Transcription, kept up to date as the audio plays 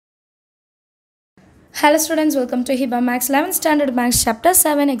Hello students, welcome to Hiba Max 11th Standard Max Chapter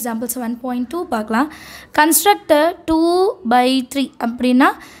 7 Example 7.2 பார்க்கலாம். Construct 2 by 3 அப்படின்னா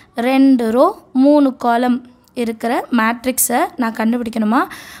 2 row 3 column இருக்கிற மேட்ரிக்ஸை நான் கண்டுபிடிக்கணுமா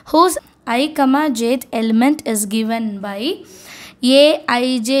whose I, jth element is given by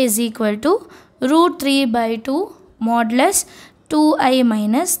aij is equal to root 3 by 2 modulus 2i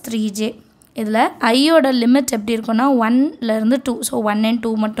minus 3j. இதில் ஐயோட limit எப்படி இருக்குன்னா 1லேருந்து 2, so 1 and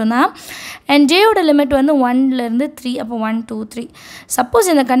 2 மட்டும்தான். அண்ட் ஜேயோட லிமிட் வந்து 1லேருந்து 3, அப்போ 1 2 3. சப்போஸ்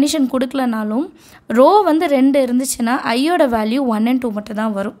இந்த கண்டிஷன் கொடுக்கலனாலும் ரோ வந்து 2 இருந்துச்சுன்னா ஐயோட வேல்யூ 1 and 2 மட்டும்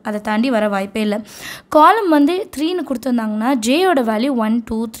தான் வரும், அதை தாண்டி வர வாய்ப்பே இல்லை. காலம் வந்து 3ன்னு கொடுத்துருந்தாங்கன்னா ஜேயோட வேல்யூ 1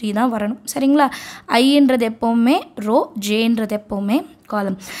 2 3 தான் வரணும், சரிங்களா? ஐன்றது எப்போவுமே ரோ, ஜேன்றது எப்போவுமே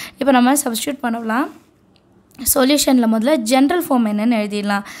காலம். இப்போ நம்ம சப்ஸ்டியூட் பண்ணலாம். சொல்யூஷனில் முதல்ல ஜென்ரல் ஃபார்ம் என்னென்னு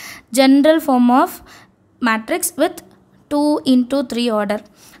எழுதிடலாம். General form of matrix with 2 into 3 order.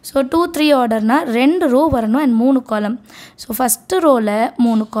 So 2 3 ஆர்டர்னால் 2 row வரணும் அண்ட் 3 காலம். ஸோ ஃபஸ்ட்டு ரோவில்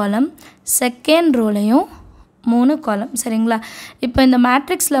 3 காலம், செகண்ட் ரோலையும் 3 காலம், சரிங்களா? இப்போ இந்த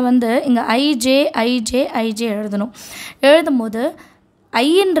மேட்ரிக்ஸில் வந்து இங்கே ஐஜே எழுதணும். எழுதும்போது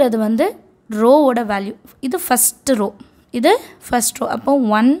ஐன்றது வந்து ரோவோட வேல்யூ, இது ஃபஸ்ட்டு ரோ, இது ஃபஸ்ட் ரோ, அப்போ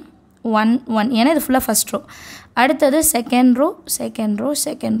 1 1 1, ஏன்னா இது ஃபுல்லாக ஃபஸ்ட் ரோ. அடுத்தது செகண்ட் ரோ,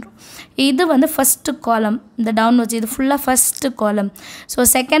 இது வந்து ஃபஸ்ட்டு காலம், இந்த டவுன்வர்ட்ஸ் இது ஃபுல்லாக ஃபஸ்ட்டு காலம். ஸோ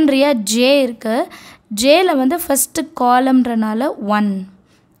செகண்ட்ரியாக ஜே இருக்குது, ஜேயில் வந்து ஃபஸ்ட்டு காலம்ன்றனால 1,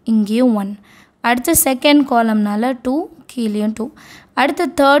 இங்கேயும் 1. அடுத்து செகண்ட் காலம்னால 2, கீழேயும் 2. அடுத்து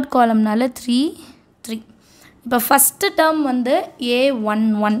தேர்ட் காலம்னால 3 3. இப்போ ஃபஸ்ட்டு டேர்ம் வந்து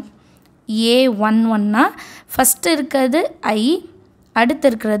A11னா ஃபஸ்ட்டு இருக்கிறது ஐ, அடுத்து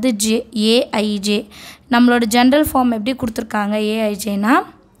இருக்கிறது ஜே, ஏஐஜே. நம்மளோட ஜென்ரல் ஃபார்ம் எப்படி கொடுத்துருக்காங்க ஏஐஜேனா,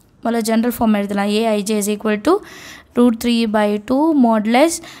 முதல்ல ஜென்ரல் ஃபார்ம் எழுதலாம். AIJ is equal to root 3 by 2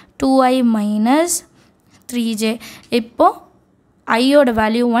 modulus 2i minus 3j. இப்போது ஐயோட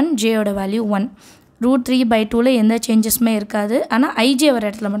வேல்யூ 1, ஜேயோட வேல்யூ 1. ரூட் 3 by 2ல் எந்த சேஞ்சஸுமே இருக்காது, ஆனால் ஐஜே வர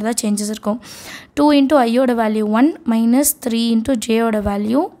இடத்துல மட்டும் தான் சேஞ்சஸ் இருக்கும். 2 into ஐயோட வேல்யூ 1 மைனஸ் 3 into ஜேயோட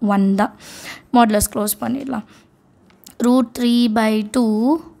வேல்யூ 1 தான். மாடுலஸ் க்ளோஸ் பண்ணிடலாம். root 3 by 2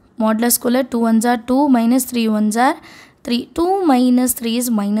 modulus குள்ள 2 1s are 2 minus 3 1s are 3. 2 minus 3 is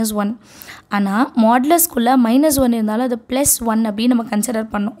minus 1. ஆனால் மாடுலஸ் குள்ள மைனஸ் 1 இருந்தாலும் அது ப்ளஸ் 1 அப்படின்னு நம்ம கன்சிடர்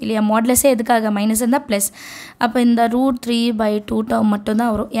பண்ணோம் இல்லையா? மாடுலஸே எதுக்காக மைனஸ் இருந்தால் ப்ளஸ். அப்போ இந்த ரூட் 3 by 2 டேர்ம்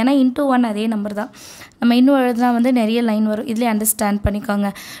மட்டும்தான் வரும், ஏன்னா இன்ட்டு 1 அதே நம்பர் தான். நம்ம இன்னும் எழுதுனா வந்து நிறைய லைன் வரும், இதிலே அண்டர்ஸ்டாண்ட்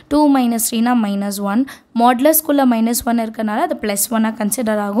பண்ணிக்கோங்க. 2 minus 3னா minus 1, மாடுலஸ்குள்ளே minus 1 இருக்கனால அது ப்ளஸ் 1ஆக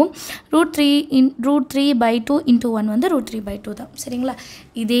கன்சிடர் ஆகும். ரூட் 3 by 2 into 1 வந்து ரூட் 3 by 2 தான், சரிங்களா?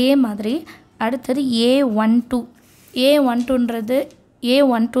 இதே மாதிரி அடுத்தது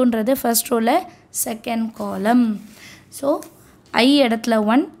A12ன்றது first ரோவில் second column. So I இடத்துல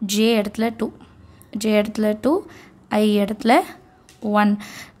 1, ஜே இடத்துல 2, ஐ இடத்துல 1.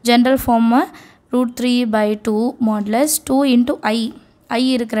 ஜென்ரல் ஃபார்மை ரூட் 3 by 2 மாடுலஸ் 2 into ஐ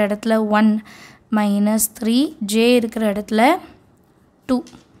இருக்கிற இடத்துல 1 மைனஸ் 3, ஜே இருக்கிற இடத்துல 2.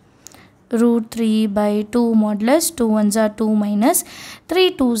 Root 3 by 2 modulus 2 1s are 2 minus 3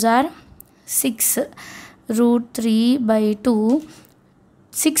 2s are 6. Root 3 by 2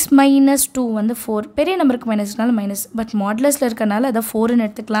 6 minus 2 வந்து 4. பெரிய நம்பருக்கு மைனஸ்னால மைனஸ், பட் மாடுலஸில் இருக்கனால அதை 4ன்னு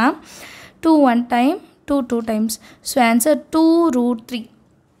எடுத்துக்கலாம். 2 1 time, 2 2 times. So answer 2 root 3.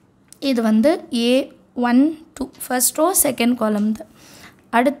 இது வந்து A12 first row second column தான்.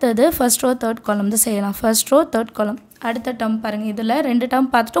 அடுத்தது ஃபர்ஸ்ட் ரோ தேர்ட் காலம் தான் செய்யலாம். ஃபர்ஸ்ட் ரோ தேர்ட் காலம். அடுத்த டேர்ம் பாருங்கள், இதில் 2 டேர்ம்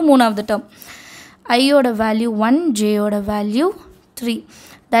பார்த்துட்டு 3வது டேர்ம் ஐயோட value 1, ஜேயோட value 3.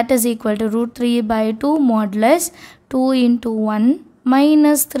 That is equal to root 3 by 2 modulus 2 into 1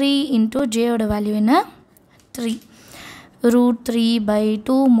 minus 3 into ஜேயோட value என்ன 3. Root 3 by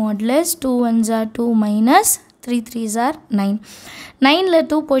 2 modulus 2 1s are 2 minus 3 3s are 9. 9ல்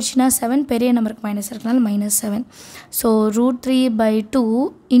 2 போச்சுன்னா 7, பெரிய நம்பருக்கு மைனஸ் இருக்கனால minus 7. So root 3 by 2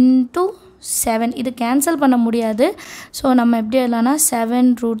 into 7 இது கேன்சல் பண்ண முடியாது. ஸோ நம்ம எப்படி எழுதலாம்னா 7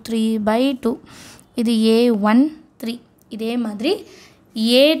 root 3 by 2. இது A13. இதே மாதிரி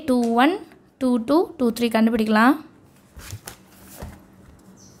A21 22 23 கண்டுபிடிக்கலாம்.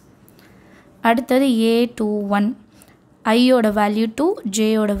 அடுத்தது A21 ஐயோட value 2,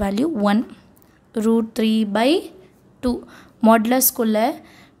 ஜேயோட value 1. Root 3 by 2 மாடுலஸ்குள்ளே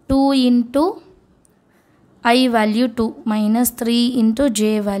 2 into I value 2 minus 3 into J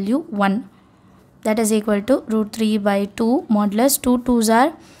value 1. that is equal to root 3 by 2 modulus 2 2s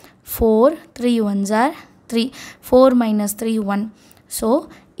are 4, 3 1s are 3. 4 minus 3 1. So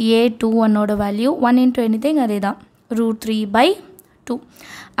A21 ஓட value 1 into anything அதே தான், root 3 by 2.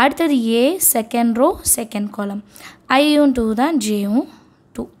 அடுத்தது A second row second column, ஐயும் 2 தான், ஜேயும்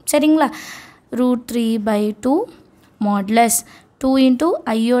 2, சரிங்களா? root 3 by 2 modulus 2 into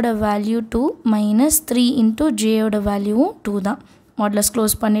I oda value 2 minus 3 into J oda value 2 தான் modulus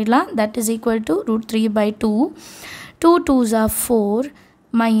close பண்ணிடலாம் that is equal to root 3 by 2 2 2s are 4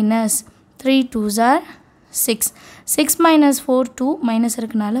 minus 3 2s are 6 6 minus 4 2 minus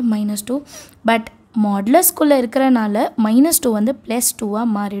இருக்கனால minus 2 but modulus குள்ள இருக்கறனால minus 2 வந்து plus 2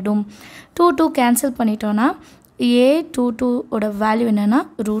 மாறிடும் 2 2 cancel பண்ணிட்டோம்னா a22 ஓட value என்னன்னா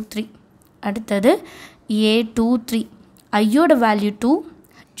 √3 அடுத்தது a23 I ஓட வேல்யூ 2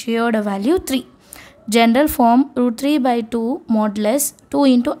 j ஓட value 3 general form √3 by 2 modulus 2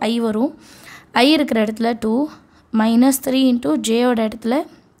 into I வரும் I இருக்கிற இடத்துல 2 minus 3 into j ஓட இடத்துல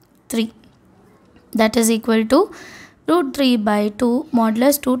 3 that is equal to √3 by 2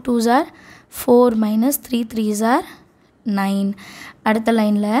 modulus 2 2s are 4 minus 3 3s are 9 அடுத்த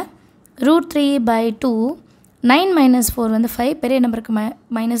லைனில் √3 by 2 9 minus 4 வந்து 5 பெரிய நம்பருக்கு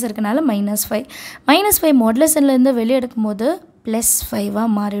மைனஸ் இருக்கனால minus 5 minus 5 மாடுலஸ்லேருந்து வெளியே எடுக்கும்போது ப்ளஸ் 5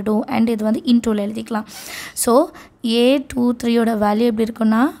 மாறிடும் அண்ட் இது வந்து இன்டூவில் எழுதிக்கலாம் ஸோ a23 ஓட வேல்யூ எப்படி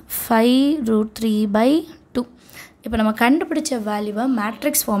இருக்குன்னா 5 √3 by 2 இப்போ நம்ம கண்டுபிடிச்ச வேல்யூவை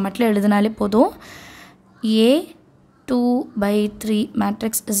மேட்ரிக்ஸ் ஃபார்மேட்டில் எழுதினாலே போதும் a2 by 3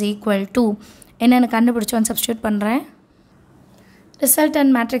 matrix is equal to என்னென்னு கண்டுபிடிச்சோன்னு சப்ஸ்டியூட் பண்ணுறேன்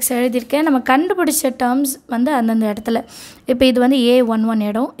ரிசல்டன்ட் மேட்ரிக்ஸ் எழுதியிருக்கேன் நம்ம கண்டுபிடிச்ச டேர்ம்ஸ் வந்து அந்தந்த இடத்துல இப்போ இது வந்து a11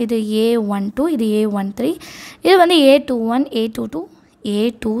 இடம் இது a12 இது a13 இது வந்து a21 a22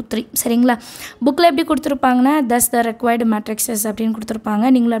 a23 சரிங்களா புக்கில் எப்படி கொடுத்துருப்பாங்கன்னா thus the required matrices அப்படின்னு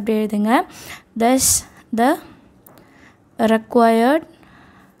கொடுத்துருப்பாங்க நீங்களும் அப்படி எழுதுங்க thus the required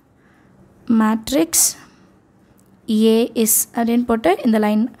matrix A is அப்படின்னு போட்டு இந்த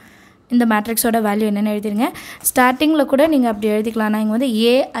லைன் இந்த மேட்ரிக்ஸோட வேல்யூ என்னென்னு எழுதிருங்க ஸ்டார்டிங்கில் கூட நீங்கள் அப்படி எழுதிக்கலாம் நான் இங்கே வந்து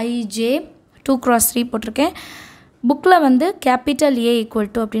AIJ 2x3 போட்டிருக்கேன் புக்கில் வந்து கேபிட்டல் A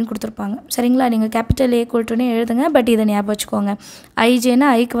ஈக்குவல் டு அப்படின்னு கொடுத்துருப்பாங்க சரிங்களா நீங்கள் கேபிட்டல் A ஈக்குவல் டுன்னு எழுதுங்க பட் இதை ஞாபகம் வச்சுக்கோங்க ஐஜேனா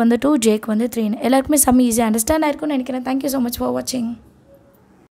ஐக்கு வந்து 2 ஜேக்கு வந்து 3 எல்லாருக்குமே சம் ஈஸியாக அண்டர்ஸ்டாண்ட் ஆயிருக்கும்னு நினைக்கிறேன் தேங்க்யூ ஸோ மச் ஃபார் வாட்சிங்